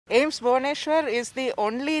AIIMS Bhubaneswar is the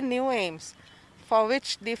only new AIIMS for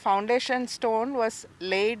which the foundation stone was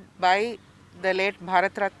laid by the late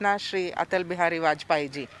Bharat Ratna Shri Atal Bihari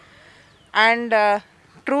Vajpayee ji. And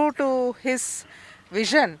true to his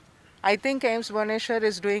vision, I think AIIMS Bhubaneswar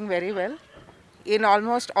is doing very well in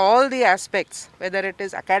almost all the aspects, whether it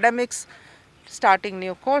is academics, starting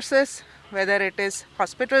new courses, whether it is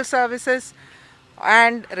hospital services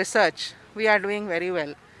and research. We are doing very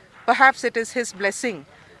well. Perhaps it is his blessing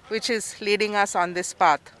which is leading us on this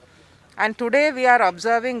path. And today we are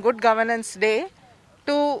observing Good Governance Day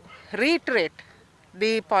to reiterate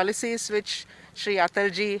the policies which Sri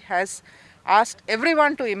Atalji has asked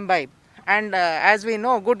everyone to imbibe. And as we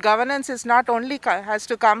know, good governance is not only has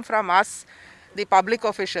to come from us, the public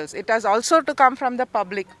officials. It has also to come from the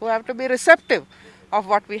public, who have to be receptive of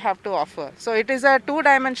what we have to offer. So it is a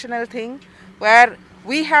two-dimensional thing where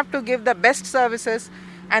we have to give the best services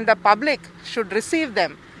and the public should receive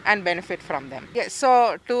them and benefit from them. Yes,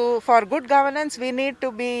 so for good governance, we need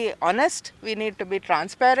to be honest, we need to be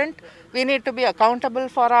transparent, we need to be accountable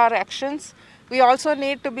for our actions. We also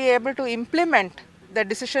need to be able to implement the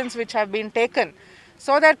decisions which have been taken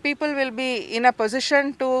so that people will be in a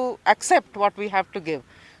position to accept what we have to give.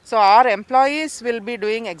 So our employees will be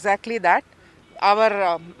doing exactly that.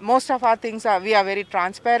 Our most of our things we are very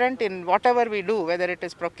transparent in whatever we do, whether it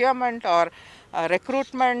is procurement or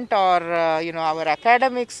recruitment or our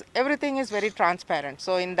academics. Everything is very transparent.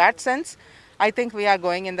 So in that sense, I think we are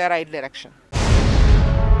going in the right direction.